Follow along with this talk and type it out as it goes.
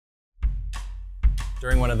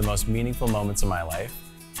During one of the most meaningful moments of my life,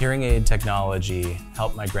 hearing aid technology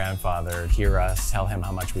helped my grandfather hear us tell him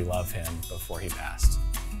how much we love him before he passed.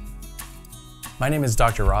 My name is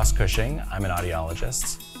Dr. Ross Cushing. I'm an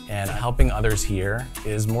audiologist, and helping others hear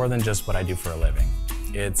is more than just what I do for a living.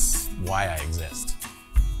 It's why I exist.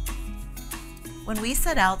 When we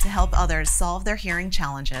set out to help others solve their hearing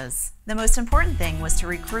challenges, the most important thing was to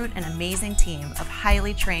recruit an amazing team of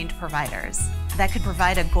highly trained providers that could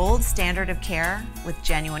provide a gold standard of care with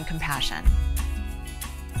genuine compassion.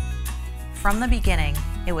 From the beginning,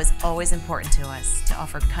 it was always important to us to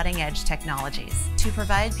offer cutting-edge technologies to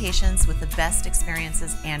provide patients with the best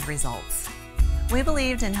experiences and results. We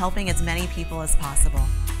believed in helping as many people as possible.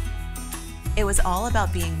 It was all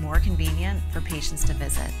about being more convenient for patients to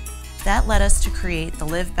visit. That led us to create the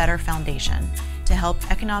Live Better Foundation to help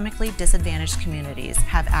economically disadvantaged communities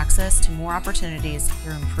have access to more opportunities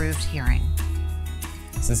through improved hearing.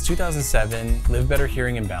 Since 2007, Live Better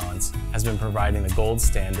Hearing and Balance has been providing the gold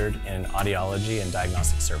standard in audiology and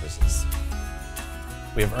diagnostic services.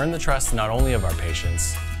 We have earned the trust not only of our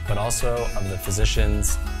patients, but also of the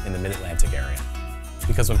physicians in the Mid-Atlantic area.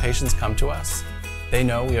 Because when patients come to us, they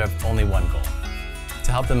know we have only one goal: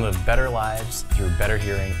 to help them live better lives through better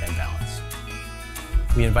hearing and balance.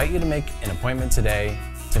 We invite you to make an appointment today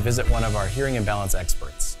to visit one of our hearing and balance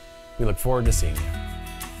experts. We look forward to seeing you.